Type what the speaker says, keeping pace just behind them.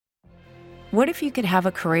What if you could have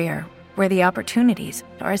a career where the opportunities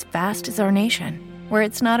are as vast as our nation, where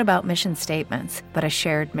it's not about mission statements, but a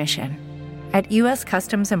shared mission? At U.S.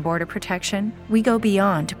 Customs and Border Protection, we go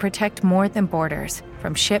beyond to protect more than borders.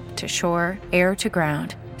 From ship to shore, air to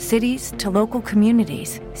ground, cities to local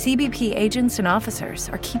communities, CBP agents and officers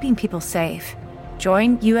are keeping people safe.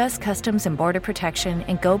 Join U.S. Customs and Border Protection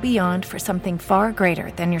and go beyond for something far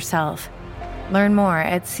greater than yourself. Learn more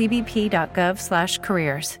at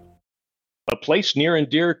cbp.gov/careers. A place near and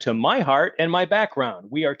dear to my heart and my background.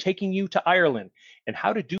 We are taking you to Ireland and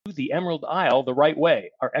how to do the Emerald Isle the right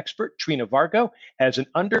way. Our expert, Trina Vargo, has an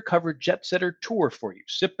undercover jet setter tour for you.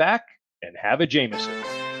 Sit back and have a Jameson.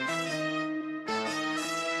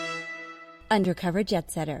 Undercover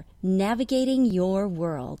Jet Setter, navigating your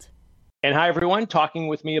world. And hi, everyone. Talking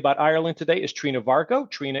with me about Ireland today is Trina Vargo.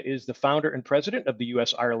 Trina is the founder and president of the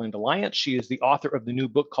U.S.-Ireland Alliance. She is the author of the new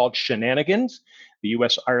book called Shenanigans, the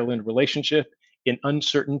U.S.-Ireland Relationship in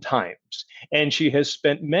Uncertain Times. And she has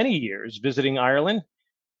spent many years visiting Ireland.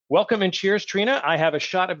 Welcome and cheers, Trina. I have a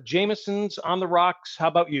shot of Jameson's on the rocks. How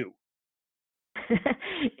about you?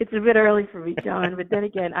 It's a bit early for me, John, but then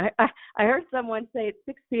again, I heard someone say it's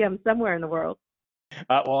 6 p.m. somewhere in the world.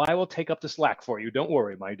 Well, I will take up the slack for you. Don't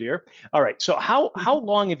worry, my dear. All right. So how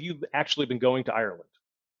long have you actually been going to Ireland?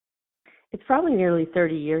 It's probably nearly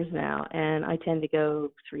 30 years now, and I tend to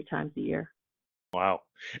go 3 times a year. Wow.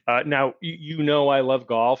 Now, you know I love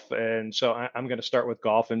golf, and so I'm going to start with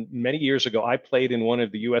golf. And many years ago, I played in one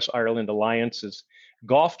of the U.S.-Ireland Alliance's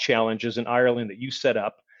golf challenges in Ireland that you set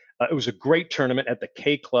up. It was a great tournament at the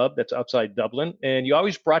K Club that's outside Dublin, and you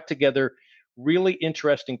always brought together really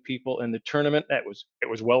interesting people in the tournament. It was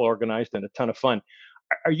well organized and a ton of fun.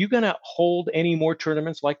 Are you going to hold any more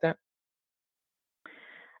tournaments like that?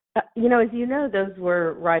 As you know, those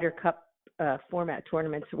were Ryder Cup format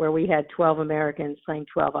tournaments where we had 12 Americans playing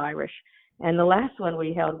 12 Irish. And the last one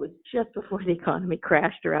we held was just before the economy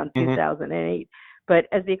crashed around 2008. But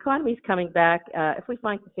as the economy is coming back, if we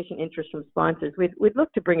find sufficient interest from sponsors, we'd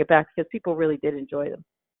look to bring it back because people really did enjoy them.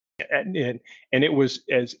 And it was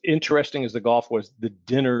as interesting as the golf was. The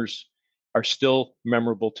dinners are still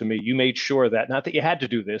memorable to me. You made sure that, not that you had to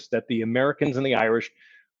do this, that the Americans and the Irish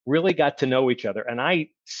really got to know each other. And I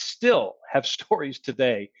still have stories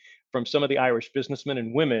today from some of the Irish businessmen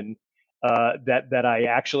and women that I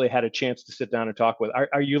actually had a chance to sit down and talk with.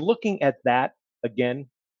 Are you looking at that again?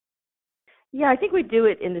 Yeah, I think we do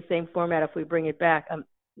it in the same format if we bring it back.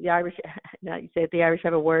 The Irish, now you say it, the Irish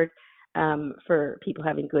have a word for people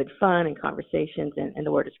having good fun and conversations, and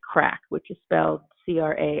the word is crack, which is spelled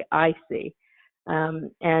C-R-A-I-C.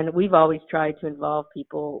 And we've always tried to involve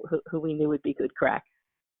people who we knew would be good crack.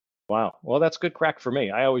 Wow. Well, that's good crack for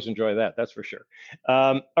me. I always enjoy that. That's for sure.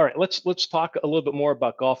 All right, let's talk a little bit more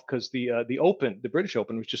about golf because the Open, the British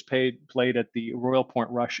Open, was just played at the Royal Point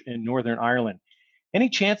Rush in Northern Ireland. Any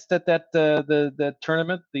chance that the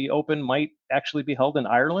tournament, the Open, might actually be held in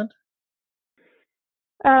Ireland?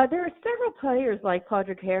 There are several players like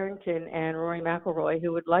Padraig Harrington and Rory McIlroy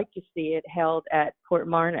who would like to see it held at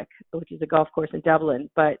Portmarnock, which is a golf course in Dublin,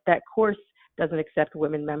 but that course doesn't accept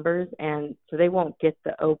women members, and so they won't get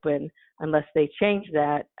the Open unless they change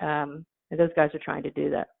that, and those guys are trying to do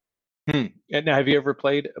that. And now, have you ever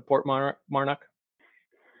played at Portmarnock?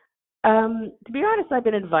 To be honest, I've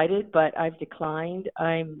been invited, but I've declined.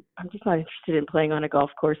 I'm just not interested in playing on a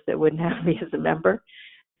golf course that wouldn't have me as a member.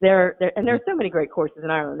 There are so many great courses in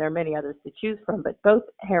Ireland. There are many others to choose from, but both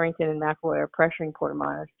Harrington and McIlroy are pressuring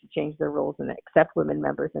Portmarnock to change their rules and accept women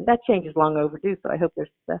members, and that change is long overdue, so I hope they're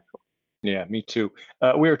successful. Yeah, me too.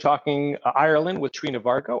 We are talking Ireland with Trina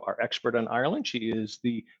Vargo, our expert on Ireland. She is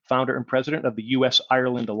the founder and president of the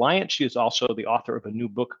U.S.-Ireland Alliance. She is also the author of a new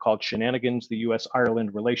book called Shenanigans, the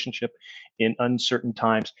U.S.-Ireland Relationship in Uncertain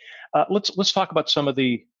Times. Let's talk about some of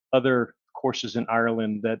the other courses in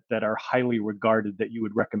Ireland that are highly regarded that you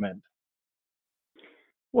would recommend.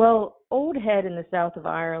 Well, Old Head in the south of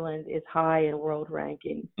Ireland is high in world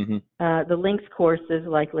ranking. The links courses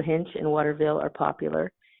like Lahinch and Waterville are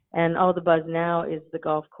popular. And all the buzz now is the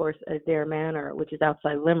golf course at Adair Manor, which is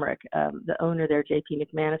outside Limerick. The owner there, J.P.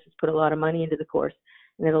 McManus, has put a lot of money into the course,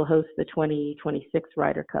 and it'll host the 2026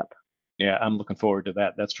 Ryder Cup. Yeah, I'm looking forward to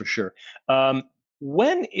that. That's for sure.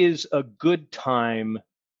 When is a good time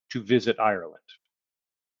to visit Ireland?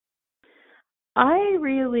 I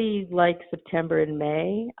really like September and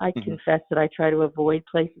May. I confess that I try to avoid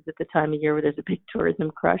places at the time of year where there's a big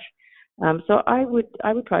tourism crush. So I would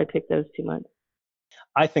probably pick those 2 months.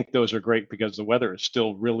 I think those are great because the weather is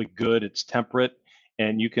still really good. It's temperate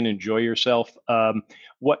and you can enjoy yourself.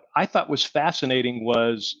 What I thought was fascinating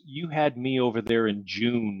was you had me over there in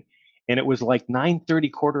June and it was like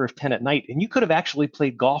 9:30, quarter of 10 at night, and you could have actually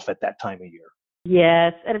played golf at that time of year.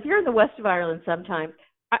 Yes, and if you're in the west of Ireland, sometimes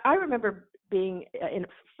I remember being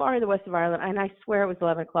far in the west of Ireland, and I swear it was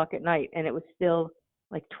 11 o'clock at night, and it was still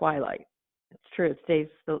like twilight. It's true. It stays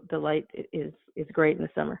the light is great in the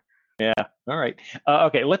summer. Yeah. All right.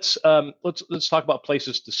 Okay. Let's talk about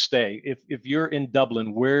places to stay. If you're in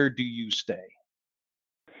Dublin, where do you stay?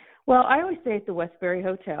 Well, I always stay at the Westbury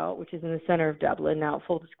Hotel, which is in the center of Dublin. Now,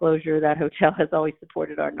 full disclosure, that hotel has always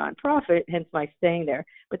supported our nonprofit, hence my staying there.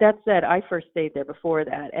 But that said, I first stayed there before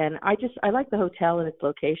that, and I like the hotel and its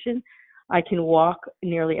location. I can walk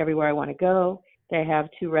nearly everywhere I want to go. They have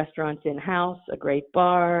 2 restaurants in-house, a great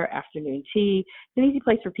bar, afternoon tea. It's an easy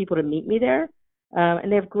place for people to meet me there. And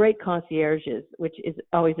they have great concierges, which is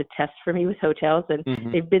always a test for me with hotels. And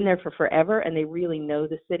they've been there for forever, and they really know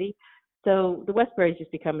the city. So the Westbury's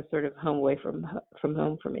just become a sort of home away from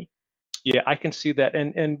home for me. Yeah, I can see that.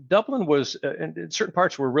 And Dublin was, in certain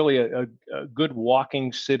parts, were really a good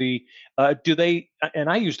walking city. Do they? And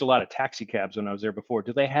I used a lot of taxi cabs when I was there before.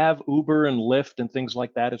 Do they have Uber and Lyft and things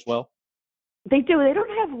like that as well? They do. They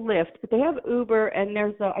don't have Lyft, but they have Uber, and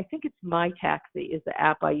there's I think it's My Taxi is the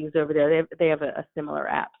app I use over there. They have a similar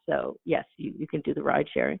app. So yes, you can do the ride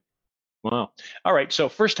sharing. Wow. All right. So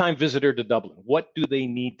first time visitor to Dublin, what do they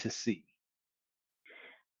need to see?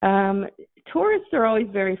 Tourists are always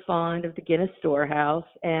very fond of the Guinness Storehouse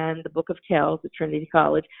and the Book of Kells at Trinity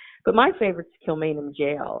College, but my favorite is Kilmainham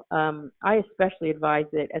Jail. I especially advise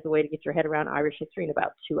it as a way to get your head around Irish history in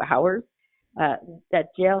about 2 hours. That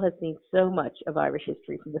jail has seen so much of Irish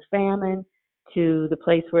history, from the famine to the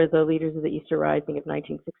place where the leaders of the Easter Rising of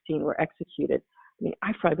 1916 were executed. I mean,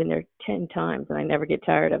 I've probably been there 10 times, and I never get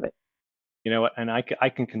tired of it. You know what? And I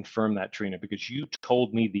can confirm that, Trina, because you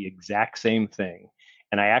told me the exact same thing.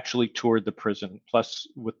 And I actually toured the prison. Plus,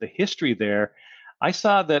 with the history there, I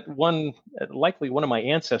saw that likely one of my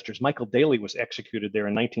ancestors, Michael Daly, was executed there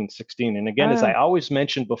in 1916. And again, as I always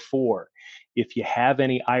mentioned before, if you have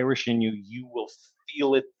any Irish in you, you will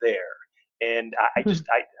feel it there. And I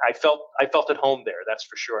felt at home there, that's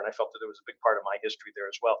for sure. And I felt that there was a big part of my history there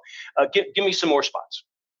as well. Give me some more spots.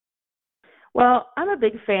 Well, I'm a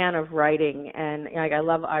big fan of writing, and I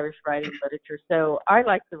love Irish writing literature. So I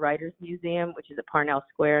like the Writers' Museum, which is at Parnell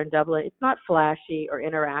Square in Dublin. It's not flashy or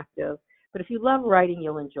interactive, but if you love writing,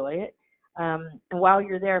 you'll enjoy it. And while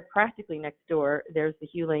you're there, practically next door, there's the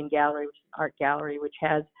Hugh Lane Gallery, which is an art gallery, which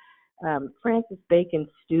has Francis Bacon's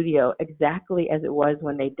studio exactly as it was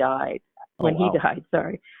when they died. He died,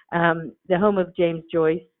 sorry. The home of James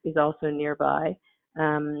Joyce is also nearby.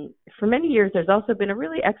 For many years, there's also been a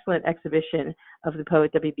really excellent exhibition of the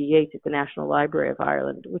poet W.B. Yeats at the National Library of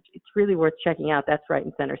Ireland, which it's really worth checking out. That's right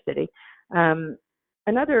in Center City.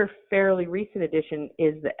 Another fairly recent addition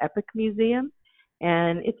is the Epic Museum,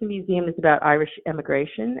 and it's a museum that's about Irish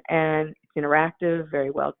emigration, and it's interactive, very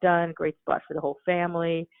well done, great spot for the whole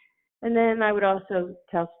family. And then I would also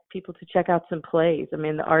tell people to check out some plays. I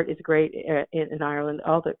mean, the art is great in Ireland,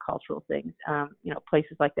 all the cultural things,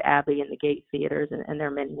 places like the Abbey and the Gate Theatres, and there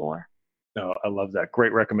are many more. Oh, I love that.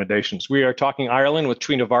 Great recommendations. We are talking Ireland with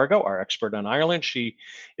Trina Vargo, our expert on Ireland. She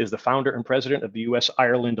is the founder and president of the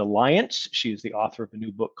U.S.-Ireland Alliance. She is the author of a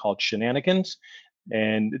new book called Shenanigans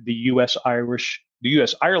and the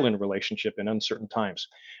U.S.-Ireland relationship in uncertain times.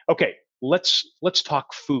 Okay, let's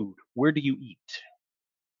talk food. Where do you eat?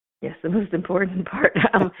 Yes, the most important part.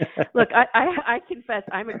 Look, I confess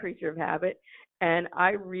I'm a creature of habit, and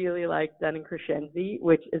I really like Dun and Crescenzi,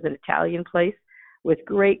 which is an Italian place with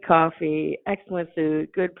great coffee, excellent food,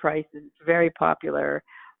 good prices. It's very popular.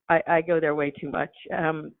 I go there way too much.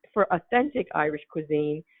 For authentic Irish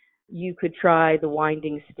cuisine, you could try the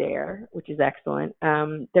Winding Stair, which is excellent.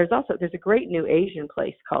 There's a great new Asian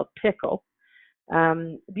place called Pickle.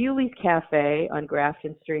 Bewley's Cafe on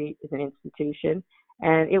Grafton Street is an institution,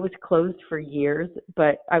 and it was closed for years,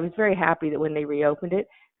 but I was very happy that when they reopened it,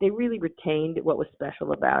 they really retained what was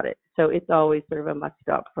special about it. So it's always sort of a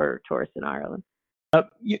must-stop for tourists in Ireland.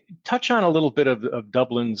 You touch on a little bit of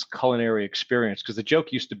Dublin's culinary experience, because the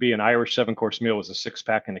joke used to be an Irish 7-course meal was a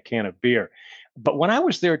 6-pack and a can of beer. But when I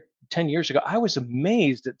was there 10 years ago, I was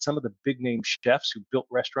amazed at some of the big-name chefs who built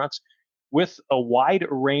restaurants with a wide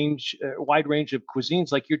range of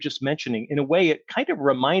cuisines, like you're just mentioning. In a way, it kind of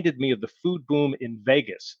reminded me of the food boom in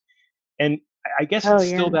Vegas, and I guess it's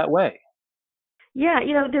still that way. Yeah,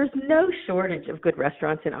 there's no shortage of good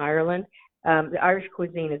restaurants in Ireland. The Irish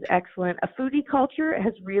cuisine is excellent. A foodie culture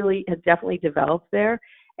has definitely developed there,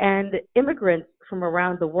 and immigrants from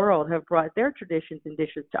around the world have brought their traditions and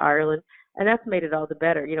dishes to Ireland, and that's made it all the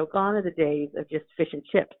better. Gone are the days of just fish and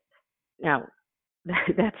chips. Now,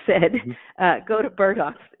 That said, Mhm. go to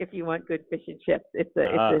Burdock's if you want good fish and chips. It's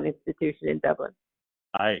Ah, an institution in Dublin.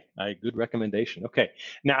 good recommendation. Okay.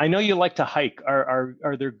 Now I know you like to hike.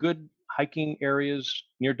 Are there good hiking areas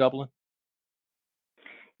near Dublin?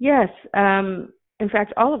 Yes. In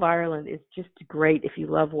fact, all of Ireland is just great if you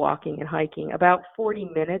love walking and hiking. About 40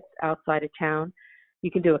 minutes outside of town,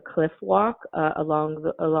 you can do a cliff walk along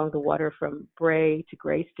the water from Bray to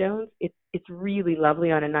Greystones. It's really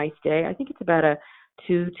lovely on a nice day. I think it's about a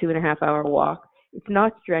 2.5 hour walk. It's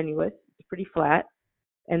not strenuous. It's pretty flat.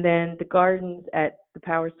 And then the gardens at the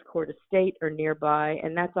Powers Court Estate are nearby,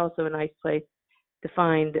 and that's also a nice place to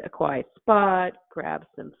find a quiet spot, grab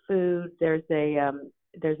some food. There's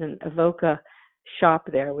an Avoca shop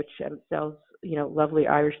there which sells lovely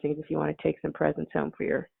Irish things if you want to take some presents home for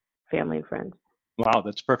your family and friends. Wow,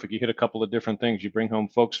 that's perfect. You hit a couple of different things. You bring home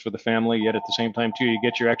folks for the family, yet at the same time too, you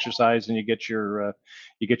get your exercise and you get your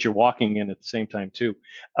walking in at the same time too.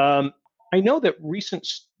 Um, I know that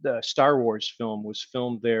the Star Wars film was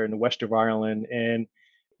filmed there in the west of Ireland, and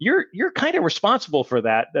you're kind of responsible for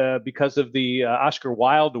that because of the Oscar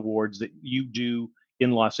Wilde Awards that you do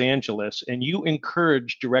in Los Angeles, and you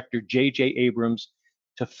encourage director J.J. Abrams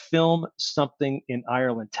to film something in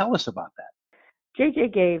Ireland. Tell us about that.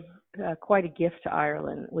 JJ gave quite a gift to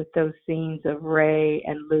Ireland with those scenes of Ray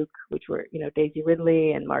and Luke, which were, Daisy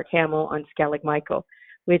Ridley and Mark Hamill on Skellig Michael,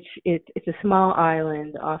 which it's a small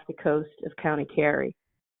island off the coast of County Kerry.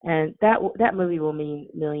 And that movie will mean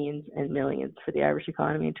millions and millions for the Irish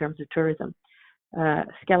economy in terms of tourism.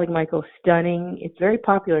 Skellig Michael, stunning. It's very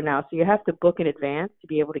popular now, so you have to book in advance to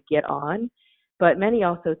be able to get on. But many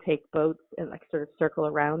also take boats and like sort of circle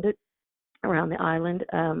around it, around the island.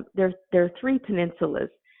 There are three peninsulas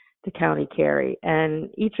to County Kerry, and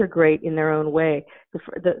each are great in their own way.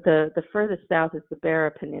 The furthest south is the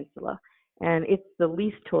Beara Peninsula, and it's the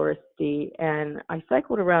least touristy. And I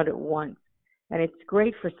cycled around it once, and it's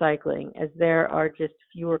great for cycling as there are just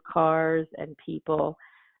fewer cars and people.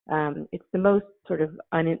 It's the most sort of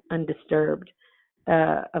undisturbed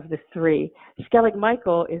of the three. Skellig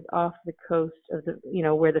Michael is off the coast of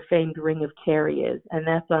where the famed Ring of Kerry is, and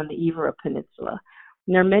that's on the Evora Peninsula.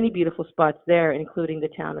 And there are many beautiful spots there, including the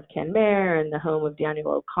town of Kenmare and the home of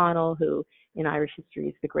Daniel O'Connell, who in Irish history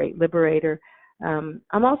is the great liberator. I'm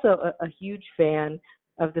also a huge fan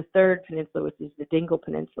of the third peninsula, which is the Dingle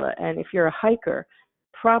Peninsula. And if you're a hiker,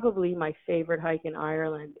 probably my favorite hike in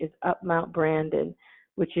Ireland is up Mount Brandon,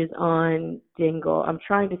 which is on Dingle. I'm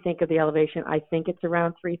trying to think of the elevation. I think it's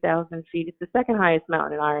around 3,000 feet. It's the second highest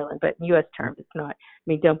mountain in Ireland, but in U.S. terms, it's not. I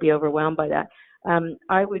mean, don't be overwhelmed by that.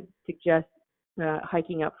 I would suggest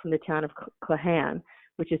hiking up from the town of Clahan,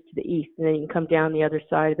 which is to the east, and then you can come down the other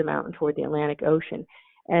side of the mountain toward the Atlantic Ocean.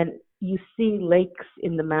 And you see lakes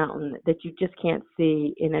in the mountain that you just can't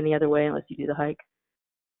see in any other way unless you do the hike.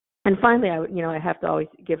 And finally, I have to always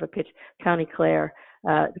give a pitch. County Clare,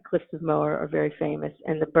 the Cliffs of Moher are very famous,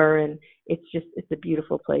 and the Burren. It's a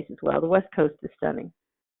beautiful place as well. The West Coast is stunning.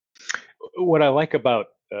 What I like about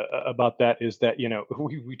that is that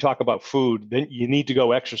we talk about food, then you need to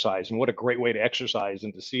go exercise, and what a great way to exercise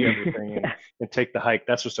and to see everything and take the hike.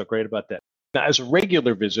 That's what's so great about that. Now, as a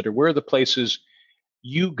regular visitor, where are the places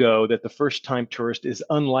you go that the first time tourist is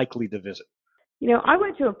unlikely to visit? I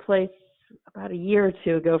went to a place about a year or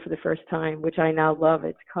two ago for the first time, which I now love.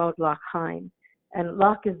 It's called Loch Hyne, and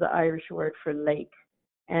Loch is the Irish word for lake.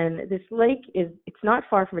 And this lake it's not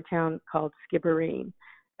far from a town called Skibbereen.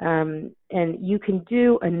 And you can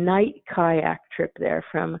do a night kayak trip there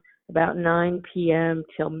from about 9 p.m.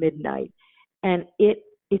 till midnight. And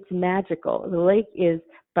it's magical. The lake is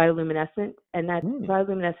bioluminescent, and that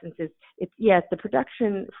bioluminescence it's the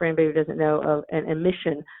production, for anybody who doesn't know, of an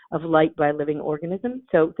emission of light by living organisms.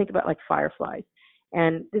 So think about like fireflies.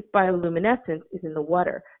 And this bioluminescence is in the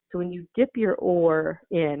water. So when you dip your oar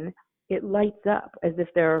in, it lights up as if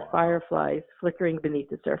there are fireflies flickering beneath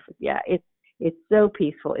the surface. Yeah, it's so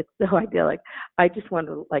peaceful. It's so idyllic. I just want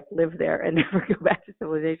to live there and never go back to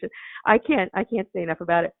civilization. I can't say enough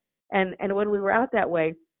about it. And when we were out that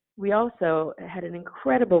way, we also had an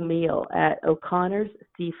incredible meal at O'Connor's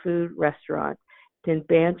Seafood Restaurant. It's in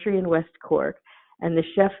Bantry in West Cork. And the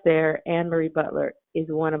chef there, Anne-Marie Butler, is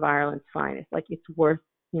one of Ireland's finest. It's worth,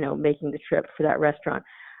 making the trip for that restaurant.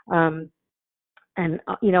 Also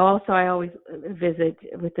I always visit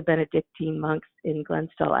with the Benedictine monks in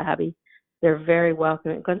Glenstal Abbey. They're very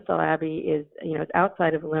welcoming. Glenstal Abbey is, it's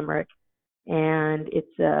outside of Limerick, and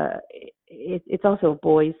it's also a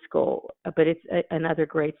boys' school, but it's another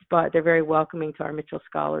great spot. They're very welcoming to our Mitchell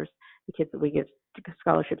scholars, the kids that we give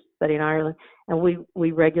scholarships to study in Ireland, and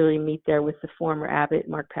we regularly meet there with the former abbot,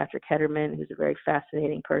 Mark Patrick Hederman, who's a very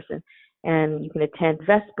fascinating person, and you can attend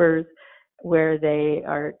Vespers where they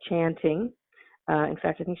are chanting. In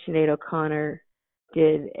fact, I think Sinead O'Connor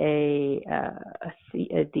did a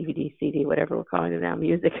DVD, CD, whatever we're calling it now,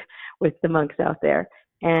 music with the monks out there.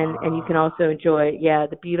 And you can also enjoy,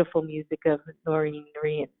 the beautiful music of Noreen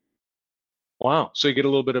Noreen. Wow. So you get a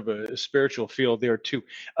little bit of a spiritual feel there too.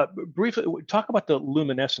 Briefly, talk about the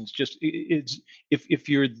luminescence. Just if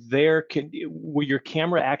you're there, will your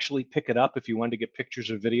camera actually pick it up if you wanted to get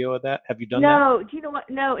pictures or video of that? Have you done that? No, do you know what?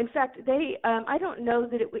 No, in fact, they I don't know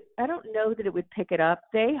that it would. I don't know that it would pick it up.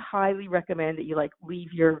 They highly recommend that you like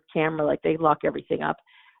leave your camera, like they lock everything up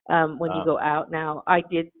when you go out. Now, I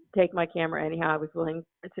did take my camera anyhow. I was willing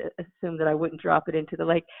to assume that I wouldn't drop it into the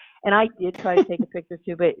lake, and I did try to take a picture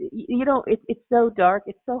too. But you know, it's so dark.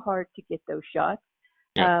 It's so hard to get those shots.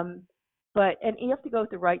 Yeah. And you have to go at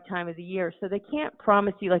the right time of the year, so they can't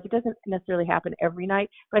promise you, like, it doesn't necessarily happen every night,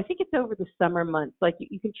 but I think it's over the summer months. Like,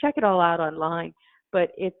 you can check it all out online,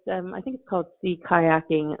 but it's I think it's called Sea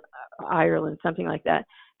Kayaking Ireland, something like that.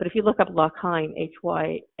 But if you look up Loch Hyne,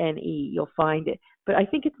 Hyne, you'll find it. But I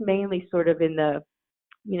think it's mainly sort of in the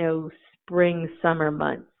spring, summer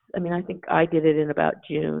months. I mean, I think I did it in about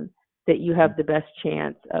June, that you have the best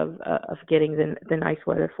chance of getting the nice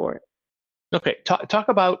weather for it. Okay, talk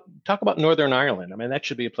about Northern Ireland. I mean, that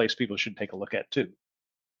should be a place people should take a look at too.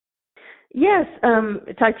 Yes,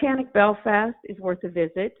 Titanic Belfast is worth a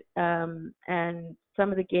visit, and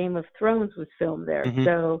some of the Game of Thrones was filmed there. Mm-hmm.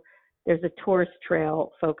 So there's a tourist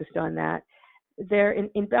trail focused on that. There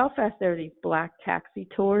in Belfast, there are these black taxi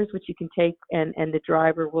tours which you can take, and the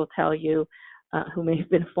driver will tell you, who may have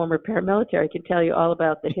been a former paramilitary, can tell you all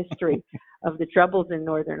about the history of the Troubles in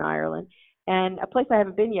Northern Ireland. And a place I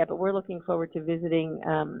haven't been yet, but we're looking forward to visiting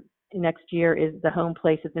next year, is the home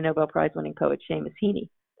place of the Nobel Prize-winning poet Seamus Heaney.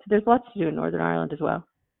 So there's lots to do in Northern Ireland as well.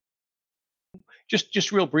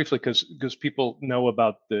 Just real briefly, because people know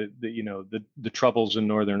about the troubles in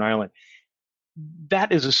Northern Ireland.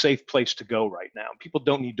 That is a safe place to go right now. People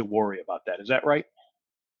don't need to worry about that. Is that right?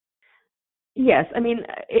 Yes, I mean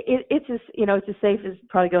it's as safe as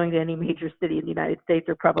probably going to any major city in the United States,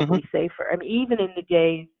 or probably safer. I mean, even in the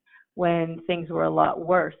days when things were a lot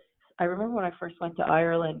worse. I remember when I first went to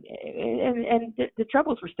Ireland, and the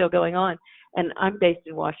troubles were still going on. And I'm based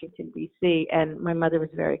in Washington, D.C., and my mother was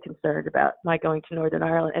very concerned about my going to Northern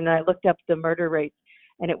Ireland. And I looked up the murder rates,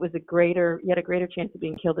 and it was you had a greater chance of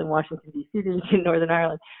being killed in Washington, D.C. than in Northern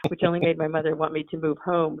Ireland, which only made my mother want me to move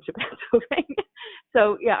home to Pennsylvania.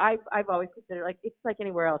 So, yeah, I've always considered, like, it's like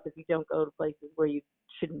anywhere else. If you don't go to places where you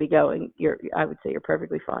shouldn't be going, I would say you're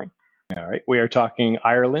perfectly fine. All right. We are talking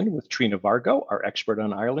Ireland with Trina Vargo, our expert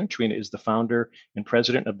on Ireland. Trina is the founder and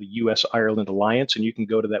president of the U.S. Ireland Alliance, and you can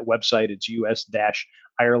go to that website. It's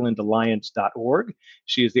us-irelandalliance.org.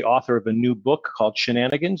 She is the author of a new book called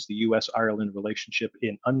Shenanigans, the U.S.-Ireland Relationship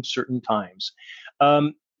in Uncertain Times.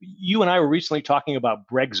 You and I were recently talking about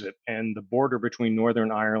Brexit and the border between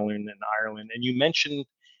Northern Ireland and Ireland, and you mentioned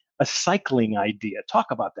a cycling idea.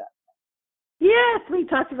 Talk about that. Yes, we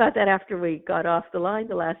talked about that after we got off the line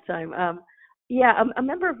the last time. A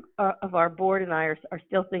member of our board and I are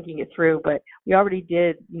still thinking it through, but we already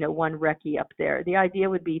did, one recce up there. The idea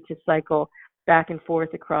would be to cycle back and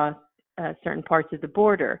forth across certain parts of the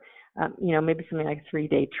border, maybe something like a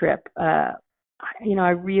 3-day trip. I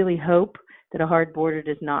really hope that a hard border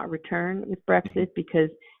does not return with Brexit,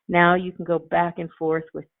 because now you can go back and forth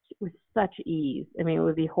with such ease. I mean, it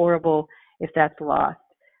would be horrible if that's lost.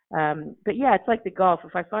 But yeah, it's like the golf.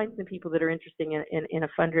 If I find some people that are interested in a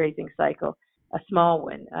fundraising cycle, a small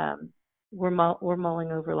one, we're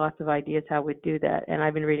mulling over lots of ideas how we'd do that. And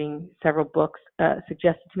I've been reading several books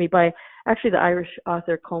suggested to me by actually the Irish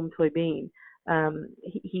author Colm Tóibín.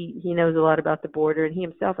 He knows a lot about the border, and he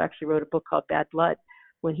himself actually wrote a book called Bad Blood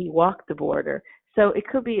when he walked the border. So it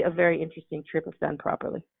could be a very interesting trip if done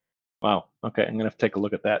properly. Wow. Okay. I'm going to have to take a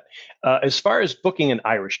look at that. As far as booking an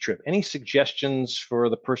Irish trip, any suggestions for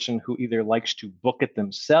the person who either likes to book it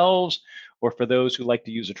themselves or for those who like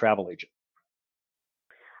to use a travel agent?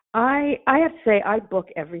 I have to say I book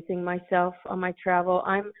everything myself on my travel.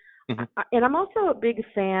 And I'm also a big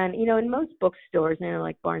fan, in most bookstores,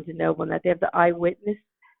 like Barnes and Noble, and that they have the Eyewitness.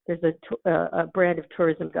 There's a brand of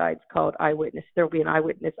tourism guides called Eyewitness. There will be an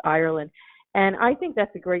Eyewitness Ireland. And I think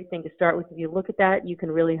that's a great thing to start with. If you look at that, you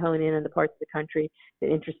can really hone in on the parts of the country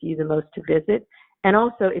that interest you the most to visit. And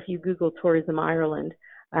also, if you Google Tourism Ireland,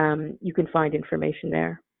 you can find information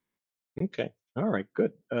there. Okay. All right.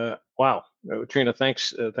 Good. Wow. Trina,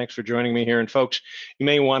 thanks for joining me here. And folks, you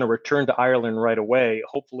may want to return to Ireland right away.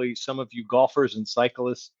 Hopefully, some of you golfers and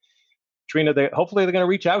cyclists, Trina, hopefully they're going to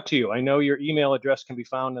reach out to you. I know your email address can be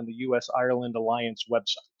found on the U.S. Ireland Alliance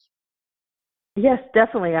website. Yes,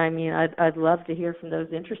 definitely. I mean, I'd love to hear from those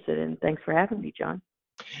interested, and thanks for having me, John.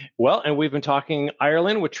 Well, and we've been talking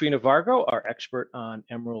Ireland with Trina Vargo, our expert on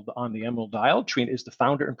the Emerald Isle. Trina is the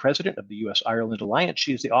founder and president of the U.S.-Ireland Alliance.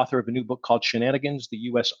 She is the author of a new book called Shenanigans, the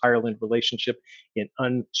U.S.-Ireland Relationship in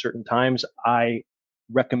Uncertain Times. I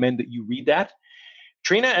recommend that you read that.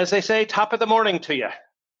 Trina, as they say, top of the morning to you.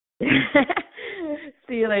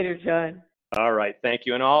 See you later, John. All right. Thank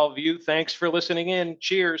you. And all of you, thanks for listening in.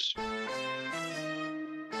 Cheers.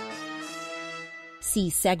 See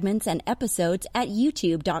segments and episodes at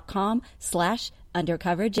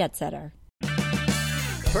youtube.com/undercoverjetsetter.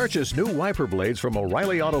 Purchase new wiper blades from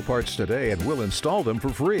O'Reilly Auto Parts today and we'll install them for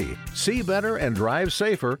free. See better and drive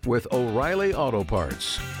safer with O'Reilly Auto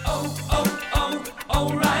Parts.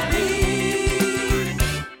 O'Reilly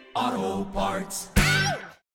Auto Parts.